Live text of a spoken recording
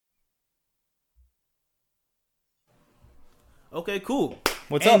Okay, cool.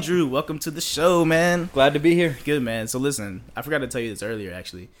 What's Andrew, welcome to the show, man. Glad to be here. Good, man. So listen, I forgot to tell you this earlier,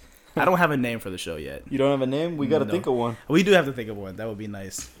 actually. I don't have a name for the show yet. You don't have a name? We got to No. think of one. We do have to think of one. That would be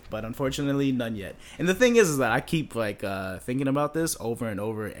nice. But unfortunately, none yet. And the thing is that I keep thinking about this over and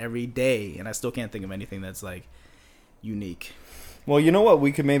over every day, and I still can't think of anything that's like unique. Well, you know what?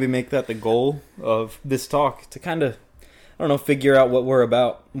 We could maybe make that the goal of this talk to kind of, I don't know, figure out what we're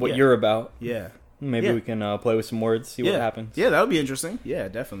about, what Yeah. you're about. Yeah. Maybe Yeah. we can play with some words, see what happens. Yeah, that would be interesting. Yeah,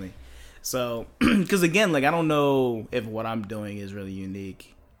 definitely. So, because again, like I don't know if what I'm doing is really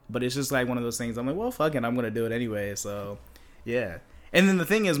unique, but it's just like one of those things. I'm like, well, fuck it, I'm gonna do it anyway. So, yeah. And then the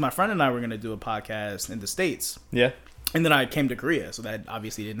thing is, my friend and I were gonna do a podcast in the States, Yeah. and then I came to Korea, so that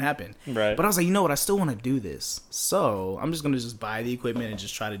obviously didn't happen. Right. But I was like, you know what? I still want to do this, so I'm just gonna just buy the equipment and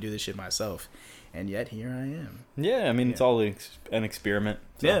just try to do this shit myself. And yet here I am. Yeah, I mean, it's all an experiment.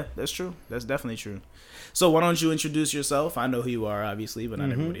 So. Yeah, that's true. That's definitely true. So why don't you introduce yourself? I know who you are, obviously, but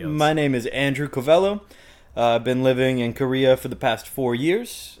not everybody else. My name is Andrew Covello. I've been living in Korea for the past 4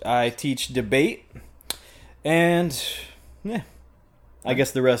 years. I teach debate. And, yeah, I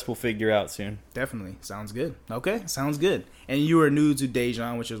guess the rest we'll figure out soon. Definitely. Sounds good. Okay, sounds good. And you are new to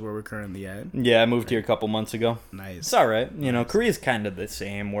Daejeon, which is where we're currently at. Yeah, I moved here a couple months ago. It's Nice. all right. You know, Korea's kind of the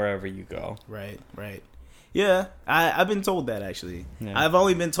same wherever you go. Right, right. Yeah, I've been told that, actually. Yeah. I've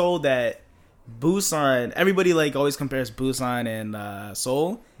only been told that Busan, everybody, like, always compares Busan and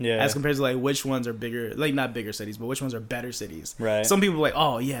Seoul. Yeah. As compared to, like, which ones are bigger, like, not bigger cities, but which ones are better cities. Right. Some people are like,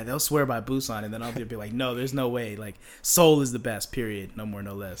 oh, yeah, they'll swear by Busan. And then other people be like, no, there's no way. Like, Seoul is the best, period. No more,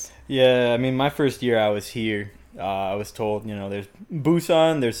 no less. Yeah, I mean, my first year I was here, I was told, you know, there's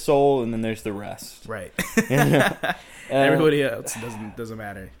Busan, there's Seoul, and then there's the rest. Right. And Everybody else doesn't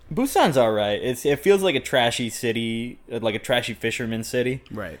matter. Busan's all right. It feels like a trashy city, like a trashy fisherman city.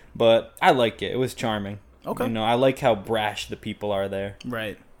 Right. But I like it. It was charming. Okay. You know, I like how brash the people are there.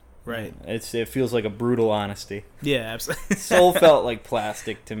 Right. Right. It feels like a brutal honesty. Yeah, absolutely. Seoul felt like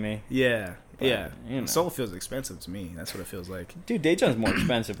plastic to me. Yeah. But, Yeah. you know. Seoul feels expensive to me. That's what it feels like. Dude, Daejeon's more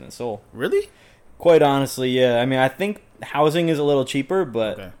expensive than Seoul. Really? Quite honestly, yeah. I mean, I think housing is a little cheaper,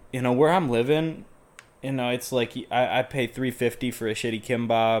 but Okay. you know, where I'm living, you know, it's like I pay $3.50 for a shitty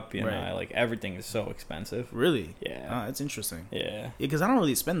kimbap. You know, Right. like everything is so expensive. Really? Yeah. Oh, that's interesting. Yeah. Yeah, because I don't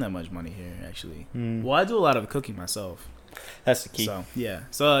really spend that much money here, actually. Mm. Well, I do a lot of cooking myself. That's the key. So, yeah.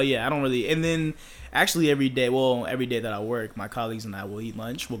 So, yeah, I don't really. And then, actually, every day that I work, my colleagues and I will eat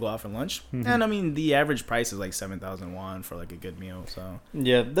lunch. We'll go out for lunch. Mhm. And, I mean, the average price is like 7,000 won for, like, a good meal. So,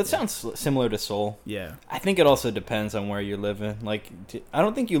 Yeah, that sounds similar to Seoul. yeah. I think it also depends on where you're living. Like, I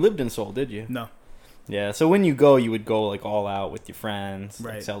don't think you lived in Seoul, did you? No. Yeah, so when you go, you would go like all out with your friends,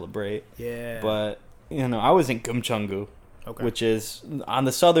 like, Right. celebrate. Yeah. But you know, I was in Gyeongchang-gu, okay. which is on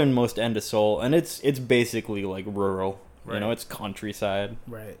the southernmost end of Seoul, and it's basically like rural. Right. You know, it's countryside.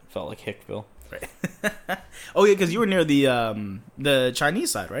 Right. Felt like Hickville. Right. Oh, yeah, because you were near the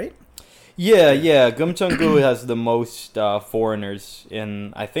Chinese side, right? Yeah. Gyeongchang-gu has the most foreigners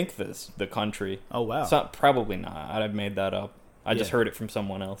in, I think, the country. Oh, wow. It's not, probably not. I've made that up. I just Yeah. heard it from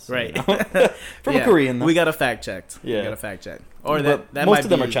someone else. Right. You know? From Yeah, a Korean, though. We got a fact checked. Yeah. We got a fact check. Or But that most might of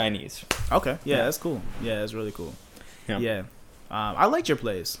them be- are Chinese. Okay. Yeah, Yeah. that's cool. Yeah, that's really cool. Yeah. Yeah. I liked your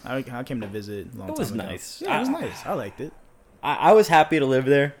place. I came to visit a long It time was ago. nice. Yeah, it was nice. I liked it. I was happy to live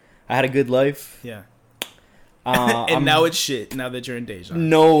there. I had a good life. Yeah. And And now it's shit. Now that you're in Daejeon.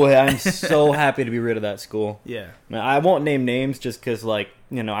 no way. I'm so happy to be rid of that school. Yeah. Now, I won't name names just because, like,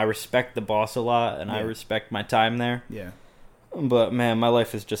 you know, I respect the boss a lot and I Yeah. respect my time there. Yeah. But man, my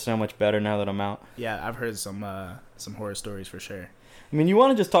life is just so much better now that I'm out. Yeah. I've heard some horror stories for sure. I mean, you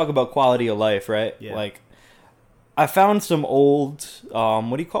want to just talk about quality of life, right? Yeah. Like, I found some old,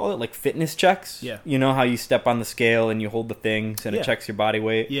 what do you call it? Like fitness checks. Yeah. You know how you step on the scale and you hold the things and Yeah. it checks your body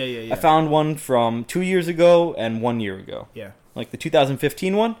weight. Yeah. Yeah. Yeah. I found one from 2 years ago and 1 year ago. Yeah. Like the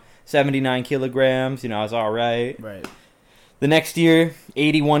 2015 one, 79 kilograms. You know, I was all right. Right. The next year,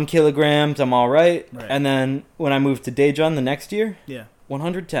 81 kilograms. I'm all right. Right. And then when I moved to Daejeon the next year, Yeah.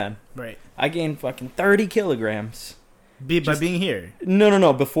 110. Right. I gained fucking 30 kilograms. By Just- being here.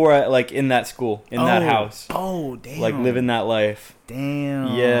 No. Before I, like, in that school, in that house. Oh, damn. Like, living that life.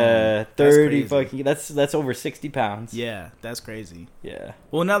 Damn. Yeah. That's 30 crazy. fucking, that's over 60 pounds. Yeah. That's crazy. Yeah.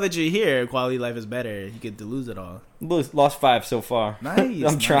 Well, now that you're here, quality of life is better. You get to lose it all. Lost 5 so far. Nice. I'm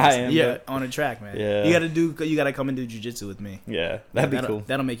nice. trying. Yeah, but- on a track, man. Yeah. You gotta come and do jujitsu with me. Yeah. That'd be That'll- cool.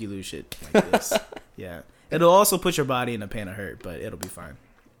 That'll make you lose shit like this. Yeah. It'll also put your body in a pain of hurt, but it'll be fine.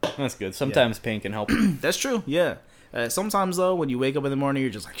 That's good. Sometimes pain can help. That's true. Yeah. Sometimes though, when you wake up in the morning, you're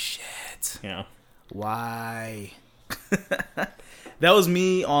just like, shit. Yeah. Why? That was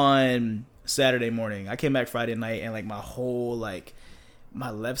me on Saturday morning. I came back Friday night, and like my whole like my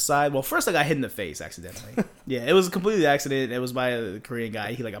left side. Well, first I got hit in the face accidentally. Yeah, it was a completely accident. It was by a Korean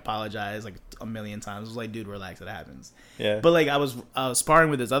guy. He like apologized like a million times. I was like, dude, relax, it happens. Yeah. But like I was sparring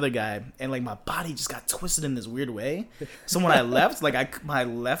with this other guy, and like my body just got twisted in this weird way. So when I left, like my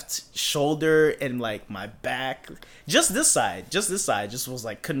left shoulder and like my back, just this side just was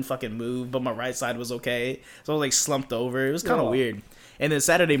like couldn't fucking move, but my right side was okay. So I was like slumped over. It was kind of weird. And then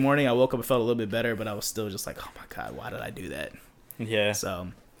Saturday morning, I woke up and felt a little bit better, but I was still just like, oh my god, why did I do that? Yeah. So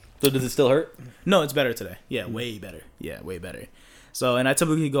does it still hurt? no, it's better today. Yeah, way better. Yeah, way better. So, and I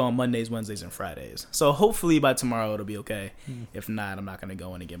typically go on Mondays, Wednesdays, and Fridays. So hopefully by tomorrow it'll be okay. If not, I'm not going to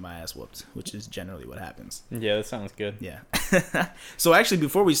go in and get my ass whooped, which is generally what happens. Yeah, that sounds good. Yeah. So actually,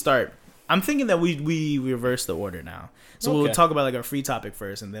 before we start, I'm thinking that we reverse the order now. So we'll talk about like our free topic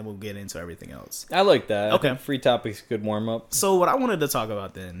first, and then we'll get into everything else. I like that. Okay. I think free topics could warm up. So what I wanted to talk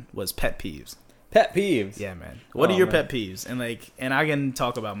about then was pet peeves. Pet peeves. Yeah, man. What are your pet peeves? And I can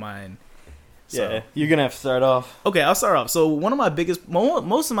talk about mine. So. Yeah, you're gonna have to start off. Okay, I'll start off. So one of my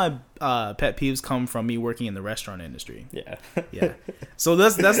most of my pet peeves come from me working in the restaurant industry. Yeah. Yeah. So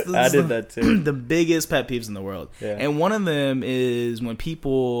that's I did that too. The biggest pet peeves in the world. Yeah. And one of them is when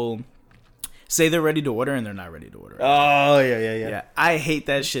people say they're ready to order and they're not ready to order. Oh yeah. Yeah, I hate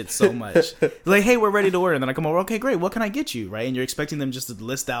that shit so much. Like, hey, we're ready to order, and then I come over. Okay, great. What can I get you? Right, and you're expecting them just to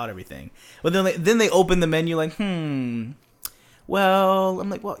list out everything, but then they open the menu like, well, I'm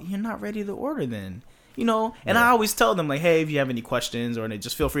like, well, you're not ready to order then. You know, and I always tell them like, hey, if you have any questions or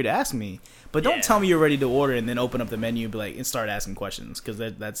just feel free to ask me, but don't tell me you're ready to order and then open up the menu and be like and start asking questions, because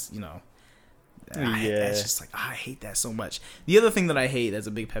that's it's just like I hate that so much. The other thing that I hate as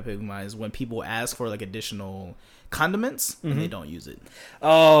a big pet peeve of mine is when people ask for like additional condiments and they don't use it.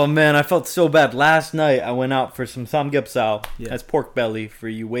 Oh man, I felt so bad. Last night I went out for some samgyeopsal. Yeah. That's pork belly for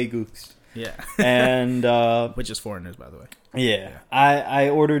you Waegooks. Yeah. And which is foreigners, by the way. Yeah. I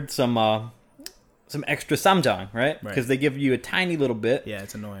ordered some extra samjang, right? Because they give you a tiny little bit. Yeah,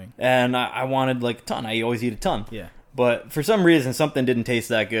 it's annoying. And I wanted like a ton. I always eat a ton. Yeah. But for some reason, something didn't taste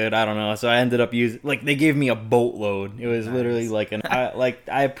that good. I don't know. So I ended up using, like, they gave me a boatload. It was literally like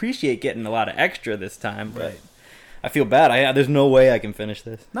I appreciate getting a lot of extra this time, but I feel bad. There's no way I can finish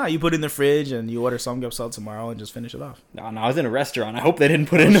this. No, you put it in the fridge and you order samgyeopsal tomorrow and just finish it off. No, I was in a restaurant. I hope they didn't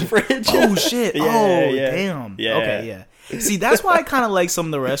put it in the fridge. Oh shit! Yeah. Damn. Yeah. Okay, yeah. See, that's why I kind of like some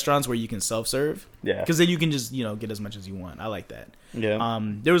of the restaurants where you can self-serve. Yeah. Because then you can just get as much as you want. I like that. Yeah.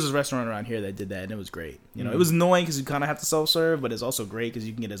 There was this restaurant around here that did that, and it was great. It was annoying because you kind of have to self-serve, but it's also great because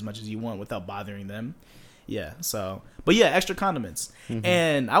you can get as much as you want without bothering them. Yeah. So, but yeah, extra condiments.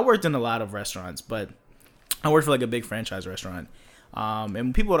 And I worked in a lot of restaurants, but I worked for like a big franchise restaurant.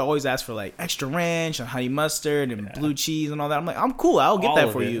 And people would always ask for like extra ranch and honey mustard and blue cheese and all that. I'm like, I'm cool. I'll get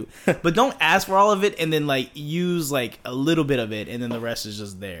that for you. But don't ask for all of it and then like use like a little bit of it and then the rest is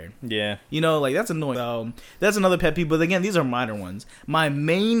just there. Yeah. Like that's annoying. So that's another pet peeve. But again, these are minor ones. My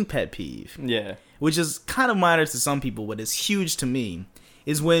main pet peeve, which is kind of minor to some people, but is huge to me,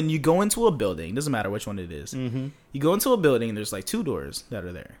 is when you go into a building. Doesn't matter which one it is. You go into a building and there's like 2 doors that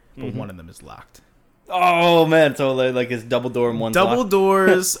are there, but one of them is locked. Oh man, so like it's double door and one double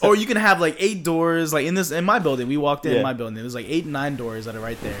doors, or you can have like 8 doors. Like in my building, we walked in my building. There's like 8, 9 doors that are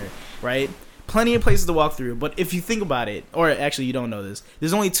right there, right? Plenty of places to walk through. But if you think about it, or actually you don't know this,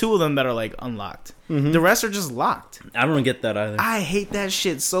 there's only 2 of them that are like unlocked. The rest are just locked. I don't get that either. I hate that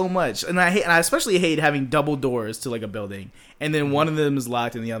shit so much, and I especially hate having double doors to like a building, and then one of them is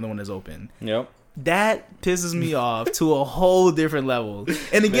locked and the other one is open. Yep. That pisses me off to a whole different level.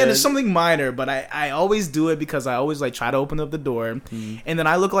 And again, it's something minor, but I always do it because I always like try to open up the door, and then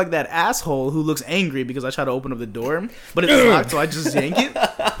I look like that asshole who looks angry because I try to open up the door, but it's locked, so I just yank it.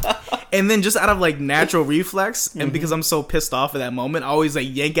 And then just out of like natural reflex, and because I'm so pissed off at that moment, I always like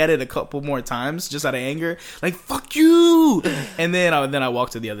yank at it a couple more times just out of anger, like fuck you. And then I walk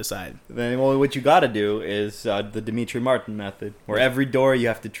to the other side. Then what you got to do is the Dimitri Martin method, where every door you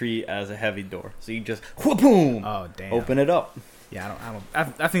have to treat as a heavy door. So you just boom, open it up. Yeah,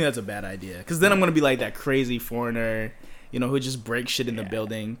 I think that's a bad idea, because then I'm gonna be like that crazy foreigner, who just breaks shit in the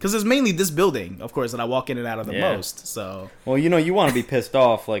building. Because it's mainly this building, of course, that I walk in and out of the most. So, well, you want to be pissed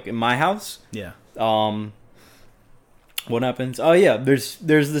off. Like in my house, what happens? Oh yeah, there's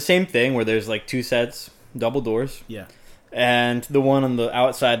the same thing where there's like 2 sets, double doors. Yeah, and the one on the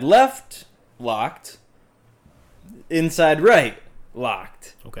outside left locked, inside right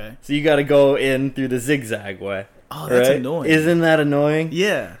locked. Okay. So you got to go in through the zigzag way. Oh, that's annoying. Isn't that annoying?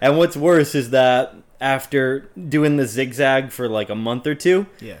 Yeah. And what's worse is that after doing the zigzag for like a month or 2,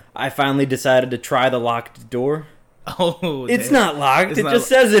 I finally decided to try the locked door. Oh, It's damn. not locked. It's It not just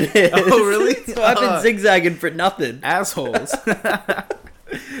says it is. Oh, really? So I've been zigzagging for nothing. Assholes.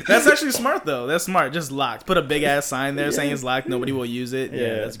 That's actually smart though. That's smart. Just locked. Put a big ass sign there saying it's locked. Nobody will use it. Yeah,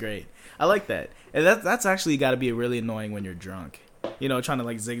 Yeah. that's great. I like that. And that's actually got to be really annoying when you're drunk. You know, trying to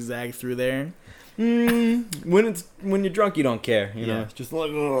like zigzag through there. When you're drunk, you don't care. You know, Yeah. it's just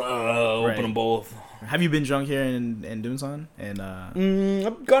like open Right. them both. Have you been drunk here in Dunsan? And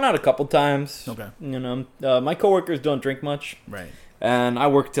I've gone out a couple times. okay, You know, my coworkers don't drink much, right, and I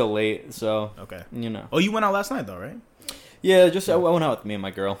work till late, so okay. you know. Oh, you went out last night though, right? Yeah, just I went out with me and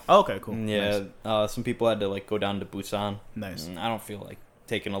my girl. Oh, okay, cool. Yeah, some people had to like go down to Busan. Nice. I don't feel like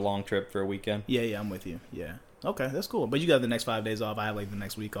taking a long trip for a weekend. Yeah, I'm with you. Yeah. Okay, that's cool. But you got the next 5 days off. I have like the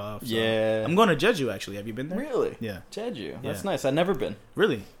next week off. So. Yeah. I'm going to Jeju actually. Have you been there? Really? Yeah. Jeju. That's Yeah. nice. I've never been.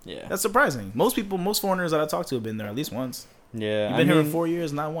 Really? Yeah. That's surprising. Most foreigners that I talk to have been there at least once. Yeah. You've been here in 4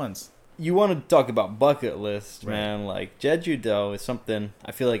 years, not once. You want to talk about bucket list, Right. man? Like Jeju though is something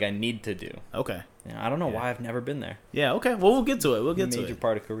I feel like I need to do. Okay. You know, I don't know Yeah. why I've never been there. Yeah. Okay. Well, we'll get to it. We'll get to Major it.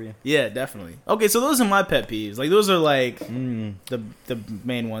 part of Korea. Yeah, definitely. Okay, so those are my pet peeves. Like those are like Mm. the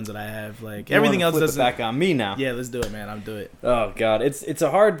main ones that I have. Like You everything wanna else flip it doesn't. back on me now. Yeah, let's do it, man. I'm do it. Oh god, it's a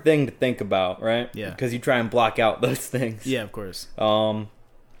hard thing to think about, right? Yeah. Because you try and block out those things. Yeah, of course.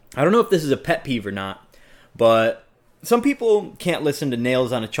 I don't know if this is a pet peeve or not, but some people can't listen to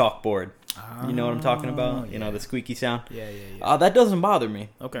nails on a chalkboard. You know what I'm talking about? You know, yeah. the squeaky sound. Yeah, yeah, yeah. That doesn't bother me.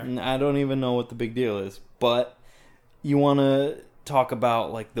 Okay. I don't even know what the big deal is. But you want to talk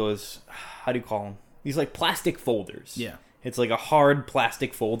about like those, how do you call them? These like plastic folders. Yeah. It's like a hard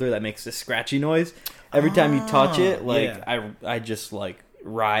plastic folder that makes a scratchy noise. Every time you touch it, like yeah. I just like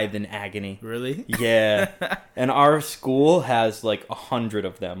writhe in agony. Really? Yeah. And our school has like 100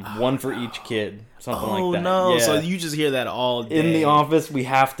 of them, one for each kid, something Oh like that. no! Yeah. So you just hear that all day. In the office, we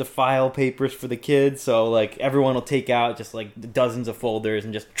have to file papers for the kids, so like everyone will take out just like dozens of folders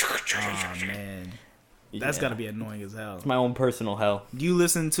and just. Oh man, that's Yeah. gotta be annoying as hell. It's my own personal hell. Do you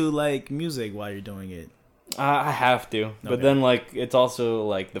listen to like music while you're doing it? I have to, but Okay. then like it's also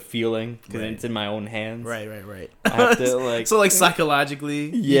like the feeling because Right. it's in my own hands. Right, right, right. I have to, like- so like psychologically,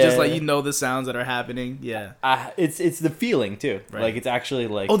 you Yeah. just like you know the sounds that are happening. Yeah. It's the feeling too. Right. Like it's actually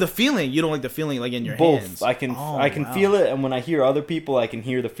like Oh, the feeling. You don't like the feeling like in your both. hands. I can Oh, I can wow. feel it, and when I hear other people, I can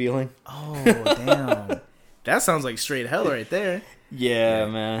hear the feeling. Oh damn. That sounds like straight hell right there. Yeah,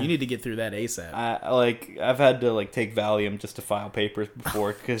 man. You need to get through that ASAP. I've had to like take Valium just to file papers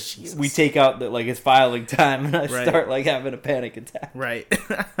before because Jesus. we take out that like it's filing time and I Right. start like having a panic attack. Right.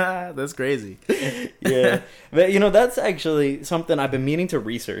 That's crazy. Yeah, but you know that's actually something I've been meaning to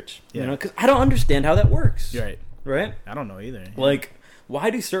research. Yeah. You know, because I don't understand how that works. You're right. Right? I don't know either. Like, why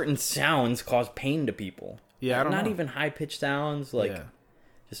do certain sounds cause pain to people? Yeah, I don't Not know. even high pitched sounds. Like, Yeah.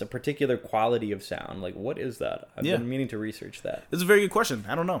 just a particular quality of sound. Like, what is that? I've Yeah. been meaning to research that. It's a very good question.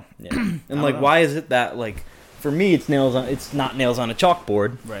 I don't know. Yeah, and don't like, know. why is it that like, for me, it's nails on. It's not nails on a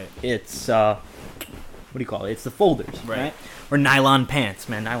chalkboard. Right. It's what do you call it? It's the folders, Right. right? Or nylon pants,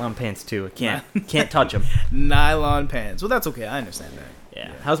 man. Nylon pants too. I can't touch them. Nylon pants. Well, that's okay. I understand that.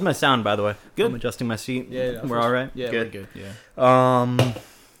 Yeah. How's my sound, by the way? Good. I'm adjusting my seat. Yeah, We're all right. Yeah, Good. we're good. Yeah.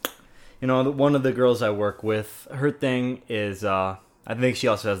 You know, one of the girls I work with, her thing is, I think she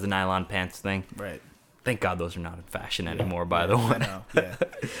also has the nylon pants thing. Right. Thank God those are not in fashion anymore, by the I way. know. Yeah.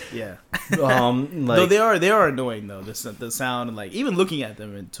 Yeah. Like, Though they are annoying though. The sound and like even looking at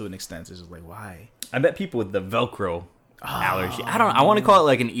them to an extent is just like why. I bet people with the Velcro allergy. I want to call it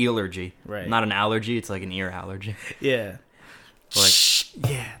like an allergy. Right. Not an allergy, it's like an ear allergy. Yeah. Like,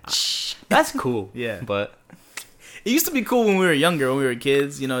 Yeah. that's cool. Yeah. But It used to be cool when we were younger, when we were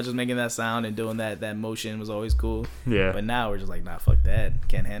kids. You know, just making that sound and doing that motion was always cool. yeah. But now we're just like, nah, fuck that.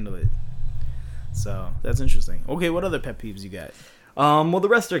 Can't handle it. So that's interesting. Okay, what other pet peeves you got? Well, the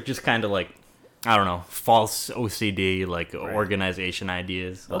rest are just kind of like, I don't know, false OCD, like Right. organization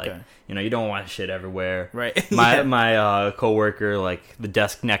ideas. Like, Okay. you know, you don't want shit everywhere. Right. My Yeah. my coworker, like the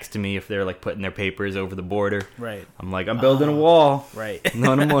desk next to me, if they're like putting their papers over the border, Right. I'm like, I'm building a wall. Right.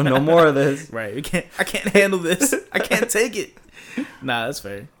 No more of this. Right. I can't handle this. I can't take it. Nah, that's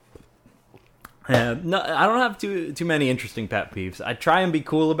fair. Yeah, no, I don't have too many interesting pet peeves. I try and be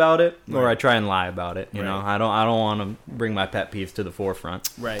cool about it, or Right. I try and lie about it. You know, Right. I don't want to bring my pet peeves to the forefront.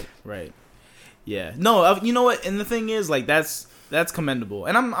 Right. Right. Yeah. No, you know what? And the thing is, like, that's commendable.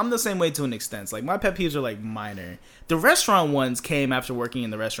 And I'm the same way to an extent. Like, my pet peeves are like minor. The restaurant ones came after working in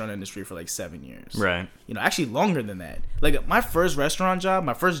the restaurant industry for like 7 years. Right. You know, actually longer than that. Like, my first restaurant job,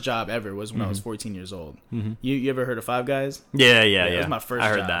 my first job ever was when I was 14 years old. You ever heard of Five Guys? Yeah. It was my first I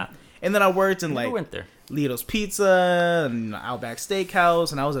heard job. that. And then I worked in Never like went there. Leo's Pizza and Outback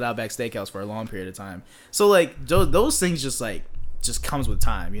Steakhouse, and I was at Outback Steakhouse for a long period of time. So like those things just comes with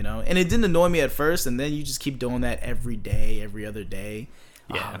time, you know. And it didn't annoy me at first, and then you just keep doing that every day, every other day.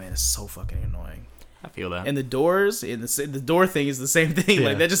 Yeah. Oh man, it's so fucking annoying. I feel that. And the doors, and the door thing is the same thing. Yeah.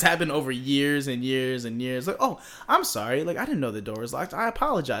 Like that just happened over years and years and years. Like, oh, I'm sorry. Like I didn't know the door was locked. I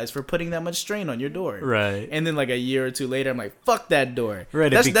apologize for putting that much strain on your door. Right. And then like a year or two later, I'm like, fuck that door.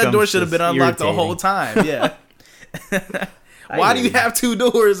 Right, That door should have been unlocked the whole irritating. time. Yeah. Why do you hear you. have two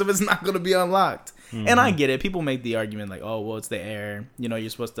doors if it's not going to be unlocked? And I get it. People make the argument like, oh, well, it's the air. You know, you're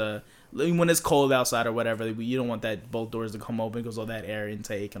supposed to, when it's cold outside or whatever, you don't want that both doors to come open because of that air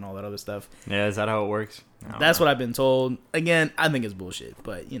intake and all that other stuff. Yeah, is that how it works? That's what I've been told. Again, I think it's bullshit,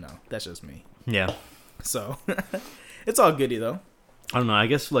 but you know, that's just me. Yeah. So it's all goody though. I don't know. I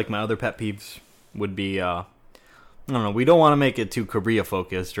guess like my other pet peeves would be, I don't know. We don't want to make it too Korea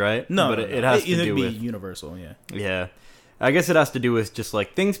focused, right? No, but no, it has to it'd do be with universal. Yeah. yeah. I guess it has to do with just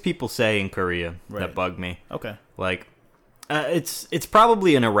like things people say in Korea Right. that bug me. Okay. Like, it's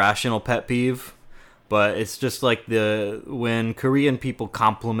probably an irrational pet peeve, but it's just like when Korean people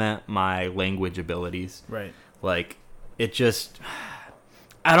compliment my language abilities. Right. Like, it just,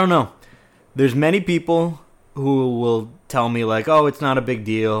 I don't know. There's many people who will tell me like, oh, it's not a big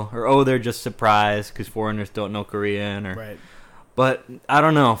deal, or oh, they're just surprised because foreigners don't know Korean, or. Right. But I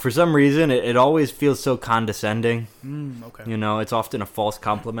don't know. For some reason, it always feels so condescending. Okay. You know, it's often a false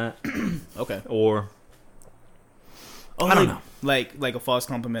compliment, Okay. or Oh, I don't like, know. Like a false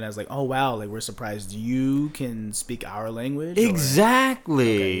compliment as like, oh wow, like we're surprised you can speak our language. or-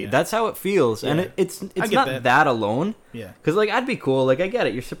 exactly. Okay, yeah. That's how it feels, and Yeah. it's get not that. alone. Yeah. Because like I'd be cool. Like I get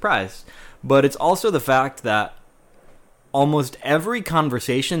it. You're surprised, but it's also the fact that almost every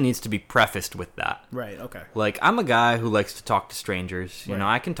conversation needs to be prefaced with that. Right. Okay. Like I'm a guy who likes to talk to strangers. You know,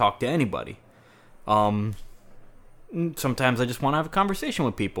 Right. I can talk to anybody. Sometimes I just want to have a conversation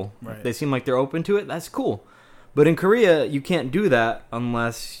with people. If Right. they seem like they're open to it. That's cool. But in Korea, you can't do that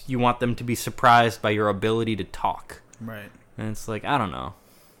unless you want them to be surprised by your ability to talk. Right. And it's like, I don't know.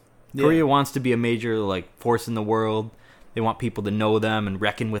 Yeah. Korea wants to be a major like force in the world. They want people to know them and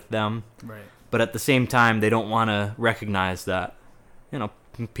reckon with them. Right. But at the same time, they don't want to recognize that, you know,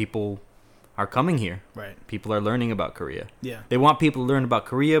 people are coming here. Right. People are learning about Korea. Yeah. They want people to learn about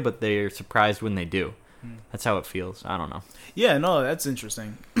Korea, but they're surprised when they do. That's how it feels. I don't know. Yeah. No, that's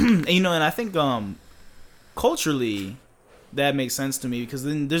interesting. And, you know, and I think culturally that makes sense to me because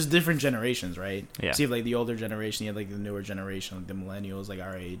then there's different generations, right? Yeah. So you have like the older generation, you have like the newer generation, like the millennials, like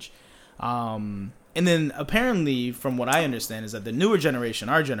our age. And then apparently, from what I understand, is that the newer generation,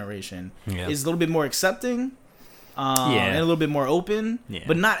 our generation, Yeah. is a little bit more accepting, Yeah. and a little bit more open. Yeah.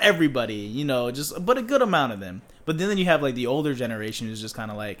 But not everybody, you know, but a good amount of them. But then you have like the older generation who's just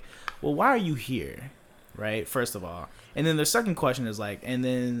kind of like, well, why are you here, right? First of all, and then the second question is like, and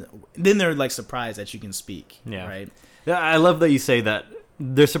then they're like surprised that you can speak, Yeah. right? Yeah, I love that you say that.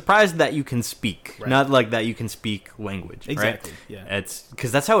 They're surprised that you can speak, Right. not like that you can speak language. Exactly. Right? Yeah. It's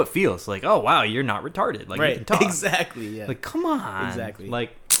because that's how it feels. Like, oh wow, you're not retarded. Like you Right. can talk. Exactly. Yeah. Like, come on. Exactly.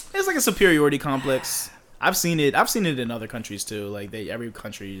 Like, It's like a superiority complex. I've seen it in other countries too. Like every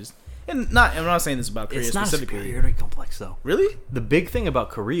country is, and I'm not saying this about Korea it's not a specifically. superiority complex though. Really? The big thing about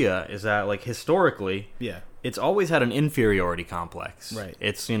Korea is that, like, historically, Yeah. it's always had an inferiority complex. Right.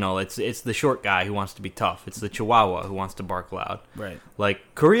 It's, you know, it's the short guy who wants to be tough. It's the Chihuahua who wants to bark loud. Right. Like,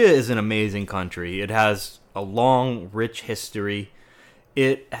 Korea is an amazing country. It has a long, rich history.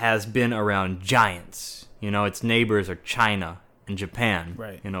 It has been around giants. You know, its neighbors are China and Japan.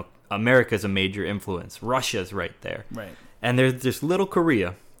 Right. You know, America's a major influence. Russia's right there. Right. And there's this little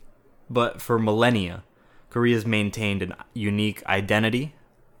Korea, but for millennia, Korea's maintained a unique identity,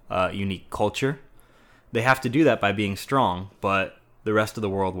 unique culture. They have to do that by being strong, but the rest of the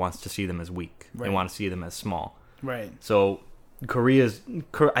world wants to see them as weak. They Right. want to see them as small. Right. So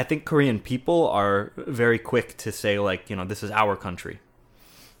I think Korean people are very quick to say, like, you know, this is our country.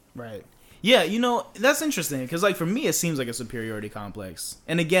 Right. Yeah, you know, that's interesting because, like, for me, it seems like a superiority complex.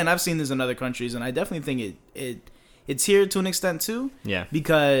 And again, I've seen this in other countries, and I definitely think it's here to an extent too. Yeah.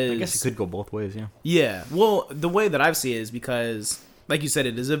 Because I guess it could go both ways, yeah. Yeah. Well, the way that I've seen it is because, like you said,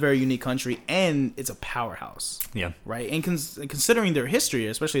 it is a very unique country, and it's a powerhouse, Yeah. right? And considering their history,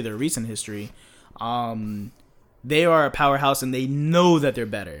 especially their recent history, they are a powerhouse, and they know that they're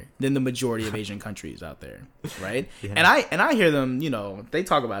better than the majority of Asian countries out there, right? Yeah. And I hear them, you know, they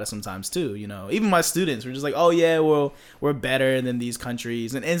talk about it sometimes too. You know, even my students were just like, "Oh yeah, well, we're better than these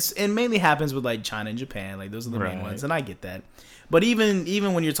countries," and it mainly happens with like China and Japan, like those are the main Right. ones, and I get that. But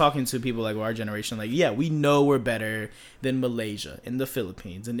even when you're talking to people like our generation, like, yeah, we know we're better than Malaysia and the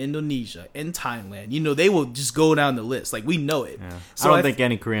Philippines and Indonesia and Thailand. You know, they will just go down the list. Like, we know it. Yeah. So I don't think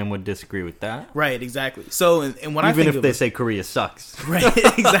any Korean would disagree with that. Right, exactly. So, and when I Even think if they say Korea sucks. right,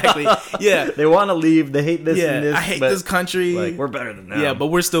 exactly. Yeah. They want to leave. They hate this Yeah, and this. I hate but, this country. Like, we're better than them. Yeah, but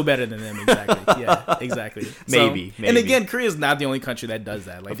we're still better than them. Exactly. Yeah, exactly. Maybe. And again, Korea is not the only country that does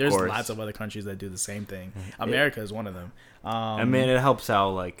that. Like, Of there's course. lots of other countries that do the same thing. America is one of them. I mean, it helps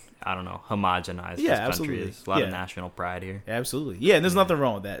out, like, I don't know, homogenize this country. absolutely. There's a lot of Yeah. national pride here. Absolutely. Yeah, and there's nothing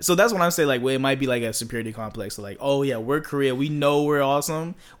wrong with that. So that's when I say, like, well, it might be like a superiority complex. So, like, oh, yeah, we're Korea. We know we're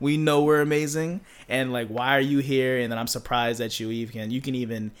awesome. We know we're amazing. And, like, why are you here? And then I'm surprised that you can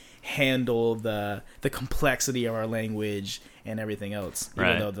even handle the complexity of our language and everything else. Even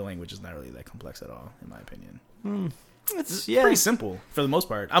Right. though the language is not really that complex at all, in my opinion. It's Pretty simple for the most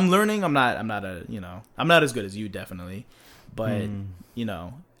part. I'm learning. I'm not as good as you, definitely. But, you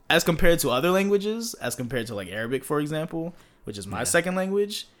know, as compared to other languages, as compared to, like, Arabic, for example, which is my second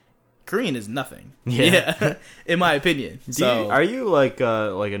language, Korean is nothing. Yeah. In my opinion. Are you like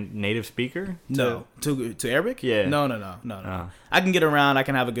a native speaker? No. To Arabic? Yeah. No. Oh. I can get around. I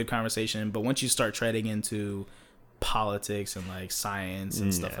can have a good conversation. But once you start treading into politics and, like, science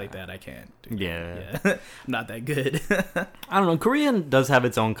and stuff like that, I can't do that. Yeah. I'm not that good. I don't know. Korean does have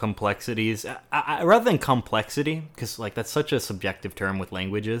its own complexities. Rather than complexity, because, like, that's such a subjective term with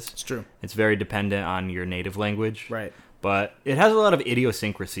languages. It's true. It's very dependent on your native language. Right. But it has a lot of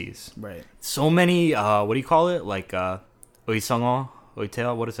idiosyncrasies. Right. So many, what do you call it? Like, oisongo,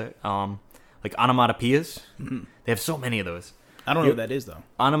 oiteo, what is it? Like onomatopoeias. Mm-hmm. They have so many of those. I don't know what that is, though.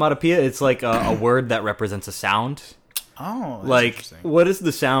 Onomatopoeia, it's like a word that represents a sound. Oh, that's Like, interesting. what is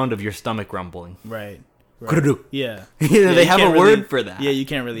the sound of your stomach rumbling? Right. Kururu. Yeah. They you have a can't word really- for that. Yeah, you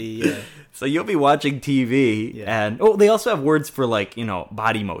can't really. Yeah. So you'll be watching TV, Yeah. and they also have words for, like, you know,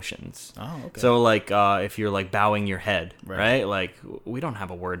 body motions. Oh, okay. So, like, if you're, like, bowing your head, Right. right? Like, we don't have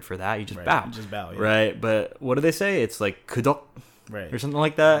a word for that. You just Right. bow. You just bow, yeah. Right? But what do they say? It's like kudok Right. or something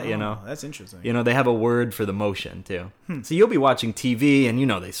like that, you Oh, know? that's interesting. You know, they have a word for the motion, too. So you'll be watching TV, and, you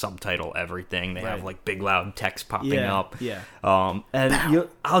know, they subtitle everything. They have, Right. like, big, loud text popping Yeah, up. yeah. And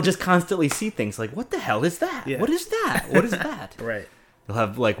I'll just constantly see things like, what the hell is that? Yeah. What is that? What is that? Right. They'll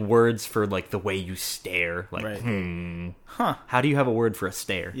have, like, words for, like, the way you stare. Like, Right. Huh. How do you have a word for a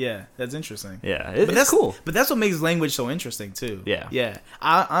stare? Yeah, that's interesting. Yeah, But it's that's cool. But that's what makes language so interesting too. Yeah. Yeah.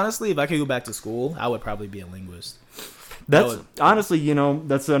 Honestly, if I could go back to school, I would probably be a linguist. That's would- honestly, you know,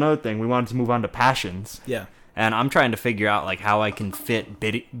 that's another thing. We wanted to move on to passions. Yeah. And I'm trying to figure out, like, how I can fit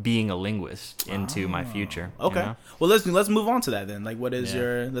being a linguist into my future. you Okay. know? Well, let's move on to that then. Like, what is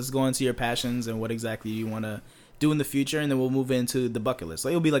Yeah. let's go into your passions and what exactly you want to do in the future, and then we'll move into the bucket list.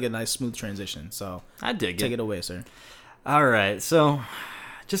 Like, it'll be like a nice smooth transition. So I dig take it. it away, sir. All right. So,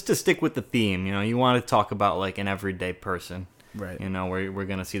 just to stick with the theme, you know, you want to talk about, like, an everyday person. Right. You know, where we're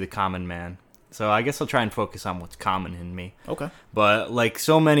going to see the common man. So I guess I'll try and focus on what's common in me. Okay. But like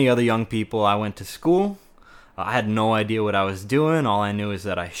so many other young people, I went to school. I had no idea what I was doing. All I knew is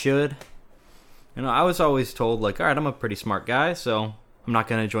that I should. You know, I was always told, like, all right, I'm a pretty smart guy, so I'm not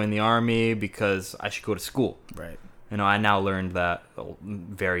going to join the army because I should go to school. Right. You know, I now learned that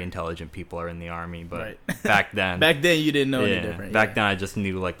very intelligent people are in the army, but Right. back then... Back then, you didn't know any different. Back then I just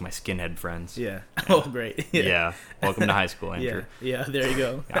knew, like, my skinhead friends. Yeah. Oh, great. Yeah. Welcome to high school, Andrew. Yeah. There you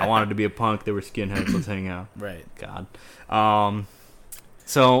go. I wanted to be a punk. They were skinheads. Let's hang out. Right. God.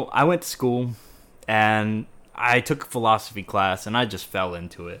 So I went to school, and I took a philosophy class, and I just fell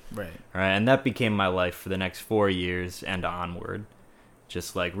into it. Right. Right, and that became my life for the next 4 years and onward.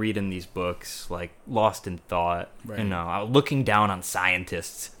 Just like reading these books, like lost in thought. Right. You know, looking down on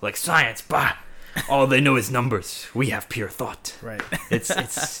scientists, like science, bah. All they know is numbers. We have pure thought. Right.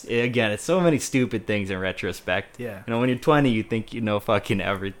 It's again, it's so many stupid things in retrospect. Yeah. You know, when you're 20, you think you know fucking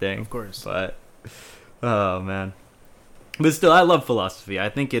everything. Of course. But oh man. But still, I love philosophy. I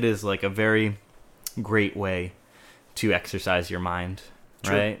think it is like a very great way to exercise your mind.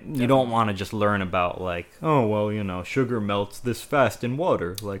 True. Right? You don't want to just learn about like, oh well, you know, sugar melts this fast in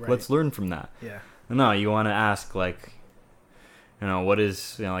water. Like, Right. let's learn from that. Yeah. No, you want to ask like, you know, what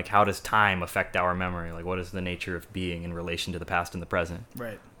is, you know, like how does time affect our memory? Like, what is the nature of being in relation to the past and the present?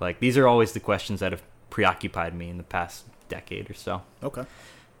 Right. Like, these are always the questions that have preoccupied me in the past decade or so. Okay.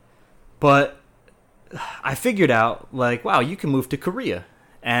 But I figured out, like, wow, you can move to Korea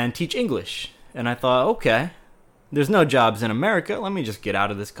and teach English. And I thought, okay, there's no jobs in America. Let me just get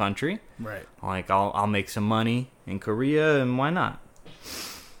out of this country. Right. Like, I'll make some money in Korea, and why not?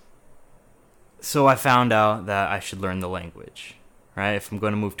 So I found out that I should learn the language, right? If I'm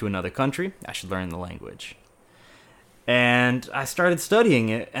going to move to another country, I should learn the language. And I started studying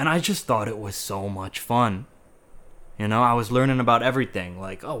it, and I just thought it was so much fun. You know, I was learning about everything.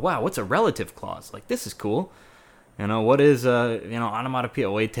 Like, oh, wow, what's a relative clause? Like, this is cool. You know, what is, onomatopoeia,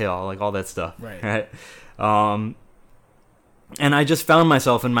 oeteo, like all that stuff. Right. And I just found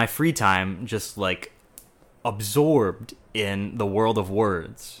myself in my free time just, like, absorbed in the world of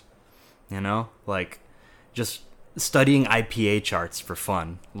words. You know? Like, just studying IPA charts for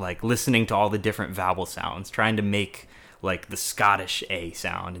fun. Like, listening to all the different vowel sounds. Trying to make, like, the Scottish A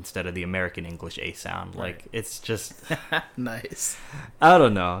sound instead of the American English A sound. Like, Right. it's just... Nice. I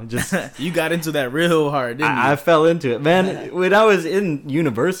don't know. Just... You got into that real hard, didn't you? I fell into it. Man, when I was in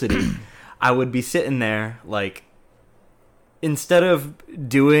university, I would be sitting there, like... Instead of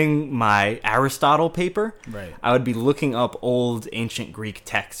doing my Aristotle paper, Right. I would be looking up old ancient Greek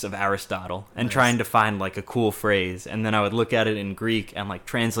texts of Aristotle and Nice. trying to find like a cool phrase, and then I would look at it in Greek and like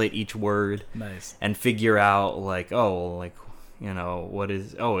translate each word Nice. and figure out like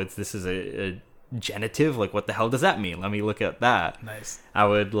this is a genitive, like what the hell does that mean? Let me look at that. Nice. I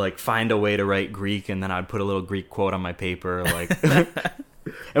would like find a way to write Greek, and then I'd put a little Greek quote on my paper, like.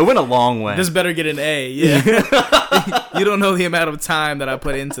 It went a long way. This better get an A, yeah. You don't know the amount of time that I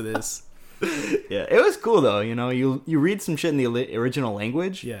put into this. Yeah, it was cool though. You know, you read some shit in the original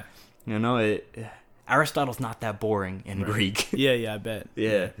language. Yeah. You know, Aristotle's not that boring in Greek. Yeah, I bet.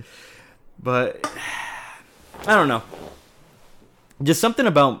 Yeah. But I don't know. Just something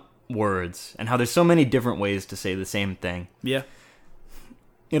about words and how there's so many different ways to say the same thing. Yeah.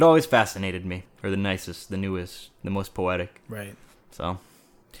 It always fascinated me. Or the nicest, the newest, the most poetic. Right.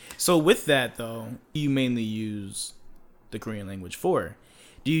 So with that though, you mainly use the Korean language for?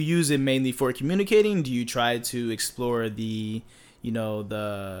 Do you use it mainly for communicating? Do you try to explore the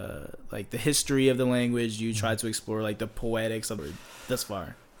history of the language? Do you try to explore like the poetics of it thus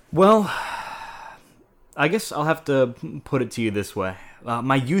far? Well, I guess I'll have to put it to you this way.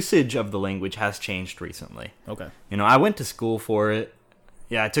 My usage of the language has changed recently. Okay. You know, I went to school for it.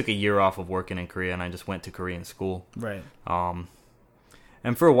 Yeah, I took a year off of working in Korea, and I just went to Korean school. Right.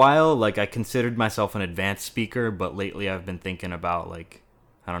 And for a while, like, I considered myself an advanced speaker, but lately I've been thinking about, like,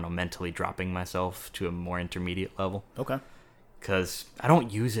 I don't know, mentally dropping myself to a more intermediate level. Okay. Because I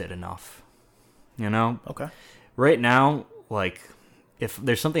don't use it enough. You know? Okay. Right now, like, if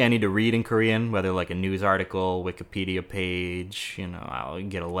there's something I need to read in Korean, whether like a news article, Wikipedia page, you know, I'll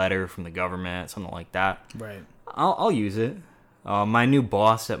get a letter from the government, something like that. Right. I'll use it. My new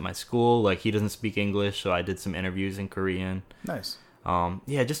boss at my school, like, he doesn't speak English, so I did some interviews in Korean. Nice.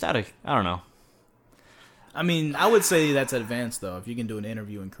 Yeah, just I don't know. I mean, I would say that's advanced though, if you can do an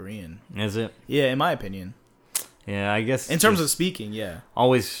interview in Korean. Is it? Yeah, in my opinion. Yeah, I guess. In terms of speaking, yeah.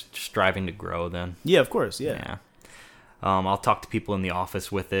 Always striving to grow then. Yeah, of course, yeah. Yeah. I'll talk to people in the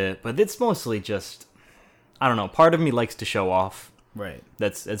office with it, but it's mostly just, I don't know, part of me likes to show off. Right.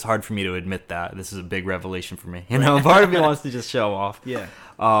 It's hard for me to admit that. This is a big revelation for me. You know, part of me wants to just show off. Yeah.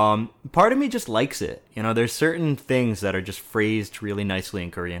 Part of me just likes it. You know, there's certain things that are just phrased really nicely in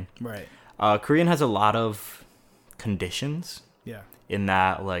Korean. Right. Korean has a lot of conditions. Yeah. In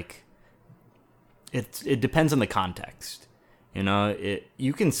that, like, it depends on the context. You know,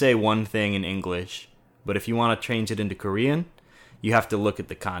 you can say one thing in English, but if you want to change it into Korean, you have to look at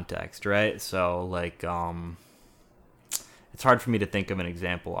the context, right? So, like, it's hard for me to think of an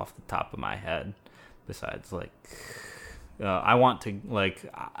example off the top of my head. Besides, like, I want to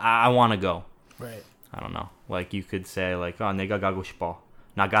go. Right. I don't know. Like, you could say, like, 내가 가고 싶어.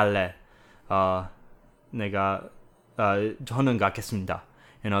 나갈래. 저는 가겠습니다.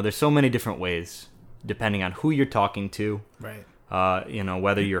 You know, there's so many different ways, depending on who you're talking to. Right. You know,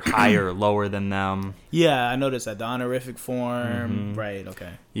 whether you're higher or lower than them. Yeah, I noticed that. The honorific form. Mm-hmm. Right,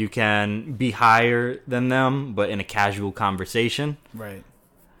 okay. You can be higher than them, but in a casual conversation. Right.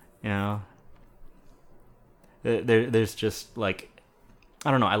 You know? There's just, like,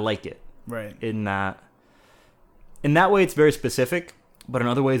 I don't know, I like it. Right. In that way, it's very specific, but in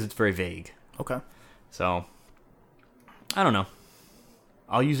other ways, it's very vague. Okay. So, I don't know.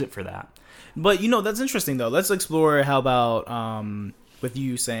 I'll use it for that. But, you know, that's interesting, though. Let's explore how about with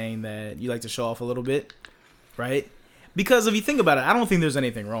you saying that you like to show off a little bit, right? Because if you think about it, I don't think there's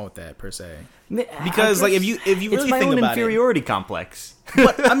anything wrong with that, per se. Because, like, if you really think about it... It's my own inferiority complex.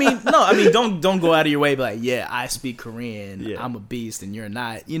 But, I mean, don't go out of your way and be like, yeah, I speak Korean, yeah. I'm a beast, and you're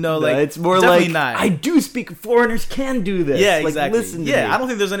not. You know, no, like, it's more definitely like, not. I do speak, foreigners can do this. Yeah, like, exactly. Listen to me. I don't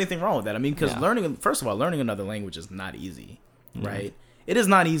think there's anything wrong with that. I mean, because Yeah. first of all, learning another language is not easy, right? It is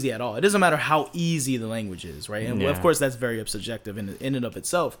not easy at all. It doesn't matter how easy the language is, right? And of course, that's very subjective in and of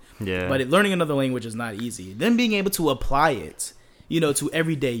itself. Yeah. But learning another language is not easy. Then being able to apply it, to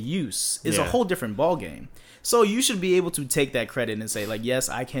everyday use is a Yeah. whole different ballgame. So you should be able to take that credit and say, like, yes,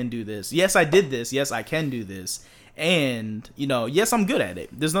 I can do this. Yes, I did this. Yes, I can do this. And, yes, I'm good at it.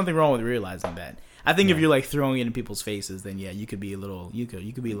 There's nothing wrong with realizing that. I think if you're like throwing it in people's faces, then you could be a little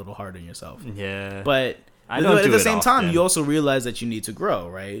hard on yourself. Yeah. But I don't at do the it same time, often. you also realize that you need to grow,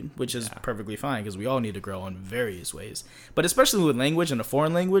 right? Which is perfectly fine because we all need to grow in various ways. But especially with language and a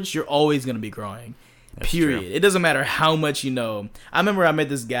foreign language, you're always going to be growing. Period. true. It doesn't matter how much you know. I remember I met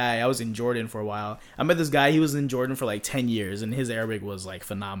this guy. I was in Jordan for a while. I met this guy. He was in Jordan for like 10 years, and his Arabic was like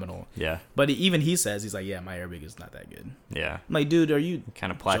phenomenal. Yeah. But even he says, he's like, yeah, my Arabic is not that good. Yeah. I'm like, dude, are you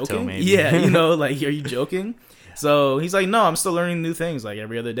Kind of plateau, joking? maybe. Yeah, like, are you joking? So he's like, no, I'm still learning new things like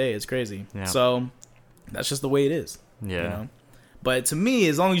every other day. It's crazy. Yeah. So that's just the way it is. Yeah. But to me,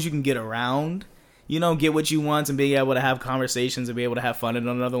 as long as you can get around, get what you want and be able to have conversations and be able to have fun in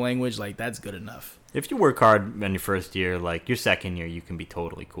another language, like that's good enough. If you work hard in your first year, like your second year, you can be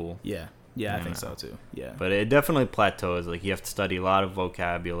totally cool. Yeah. Yeah, I think so too. Yeah. But it definitely plateaus. Like you have to study a lot of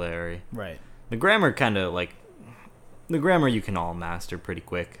vocabulary. Right. The grammar you can all master pretty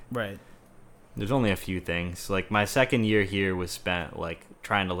quick. Right. There's only a few things. Like my second year here was spent like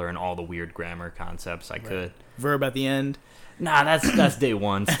trying to learn all the weird grammar concepts I could. Verb at the end. Nah, that's day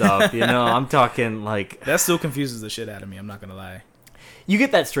one stuff. I'm talking like That still confuses the shit out of me. I'm not gonna lie. you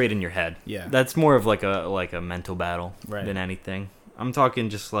get that straight in your head. Yeah. That's more of like a mental battle Right. than anything. I'm talking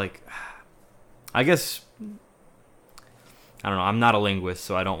just like, I guess, I don't know. I'm not a linguist,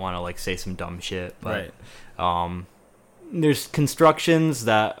 so I don't want to like say some dumb shit. But there's constructions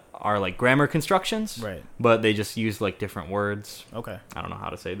that are like grammar constructions. Right. But they just use like different words. Okay. I don't know how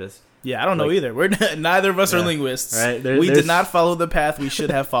to say this. Yeah, I don't know Like- either. We're neither of us are Yeah. linguists. Right, We there's- did not follow the path we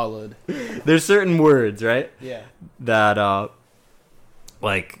should have followed. There's certain words, right? Yeah. That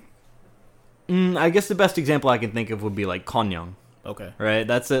I guess the best example I can think of would be like konyang, Okay. right?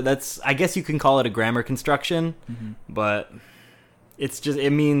 That's I guess you can call it a grammar construction, but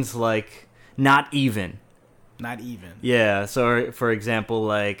it means like not even. Not even. Yeah. So for example,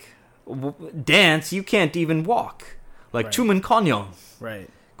 like dance, you can't even walk. Like Right. chumen konyang, Right.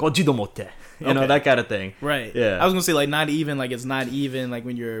 gojido motte. Okay. That kind of thing. Right. Yeah. I was gonna say like not even, like it's not even like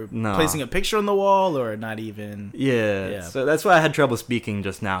when you're No. placing a picture on the wall, or not even. Yeah. Yeah. So that's why I had trouble speaking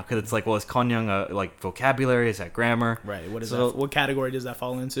just now, because it's like, well, is konyang like vocabulary? Is that grammar? Right. What is So- that? What category does that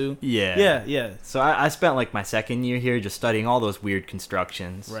fall into? Yeah. Yeah. Yeah. So I spent like my second year here just studying all those weird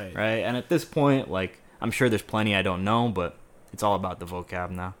constructions. Right. Right. And at this point, like, I'm sure there's plenty I don't know, but it's all about the vocab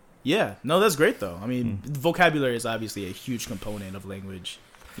now. Yeah. No, that's great though. I mean, Hmm. vocabulary is obviously a huge component of language.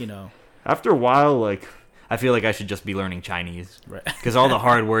 After a while, like, I feel like I should just be learning Chinese. Right. Because all the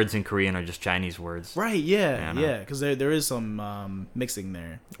hard words in Korean are just Chinese words. Right. Yeah. Yeah, I know. Yeah. Because there is some mixing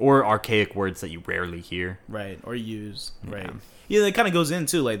there. Or archaic words that you rarely hear. Right. Or use. Right. Yeah. Yeah. That kind of goes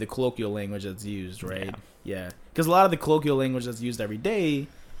into like the colloquial language that's used. Right. Yeah. Because a lot of the colloquial language that's used every day,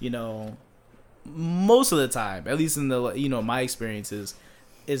 most of the time, at least in the my experiences,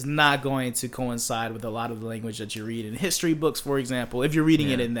 is not going to coincide with a lot of the language that you read in history books, for example. If you're reading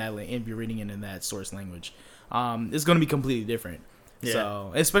it Yeah. if you're reading it in that source language, it's going to be completely different. Yeah.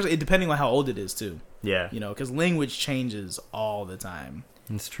 So, especially depending on how old it is too, Yeah. because language changes all the time.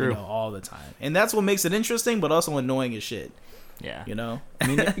 It's true. All the time, and that's what makes it interesting, but also annoying as shit. Yeah. I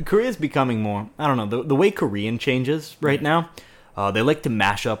mean, Korea's becoming more, I don't know, the way Korean changes right now, they like to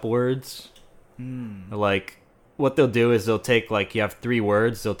mash up words. Like, what they'll do is they'll take, like, you have 3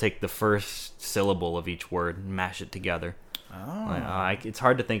 words, they'll take the first syllable of each word and mash it together. Oh, It's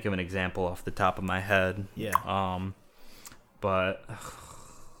hard to think of an example off the top of my head. yeah, But,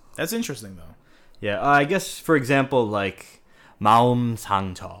 that's interesting though. yeah, I guess, for example, like, 마음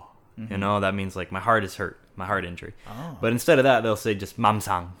상처. That means, like, my heart is hurt, my heart injury. Oh, But instead of that, they'll say just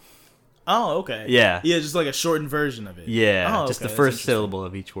맘상. oh, okay, Yeah. just like a shortened version of it. Yeah, Oh, just okay, the that's first interesting. syllable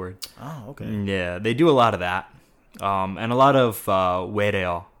of each word. Oh, okay. Yeah, they do a lot of that. And a lot of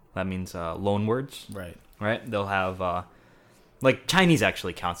외래어. That means loan words, Right. right? They'll have, like, Chinese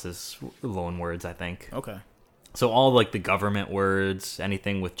actually counts as loan words, I think. Okay. So all, like, the government words,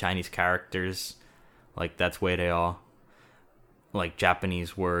 anything with Chinese characters, like, that's 외래어. Like,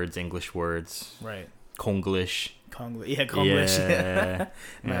 Japanese words, English words, Right. Konglish. Konglish. Yeah.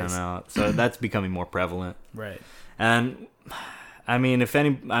 Nice. So that's becoming more prevalent. Right. And I mean,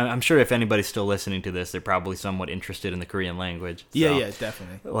 I'm sure if anybody's still listening to this, they're probably somewhat interested in the Korean language. So, Yeah.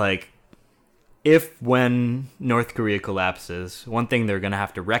 Definitely. Like, when North Korea collapses, one thing they're gonna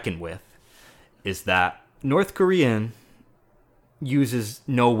have to reckon with is that North Korean uses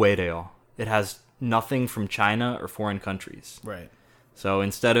no 외래어. It has nothing from China or foreign countries. Right. So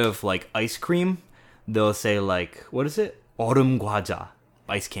instead of like ice cream, they'll say like, what is it? 얼음 과자,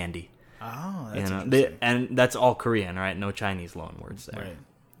 ice candy. Oh, that's You know, interesting. and that's all Korean, right? No Chinese loan words there.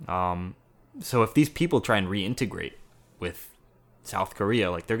 Right. So if these people try and reintegrate with South Korea,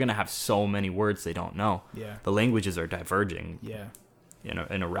 like they're gonna have so many words they don't know. Yeah. The languages are diverging, Yeah.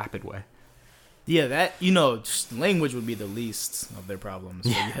 in a rapid way. Yeah, that just language would be the least of their problems.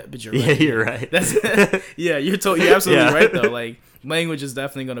 But you're right. Yeah, you're right. That's yeah, you're absolutely Yeah. right though. Like language is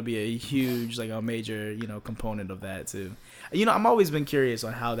definitely going to be a huge, like a major, component of that too. I'm always been curious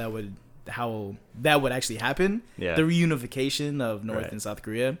on how that would actually happen. Yeah. The reunification of North Right. and South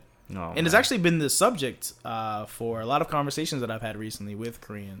Korea. No, And it's actually been the subject for a lot of conversations that I've had recently with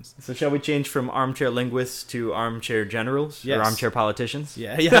Koreans. So shall we change from armchair linguists to armchair generals Yes. or armchair politicians?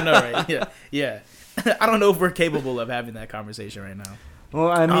 Yeah, I know, right? Yeah. I don't know if we're capable of having that conversation right now.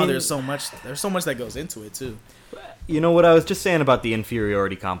 Well, I mean, There's so much that goes into it too. you know what I was just saying about the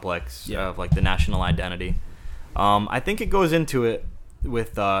inferiority complex Yeah. of like the national identity. I think it goes into it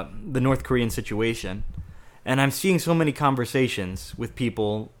with the North Korean situation, and I'm seeing so many conversations with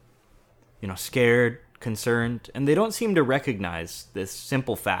people, scared, concerned, and they don't seem to recognize this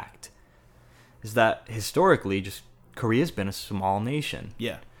simple fact: is that historically, just Korea's been a small nation. Yeah.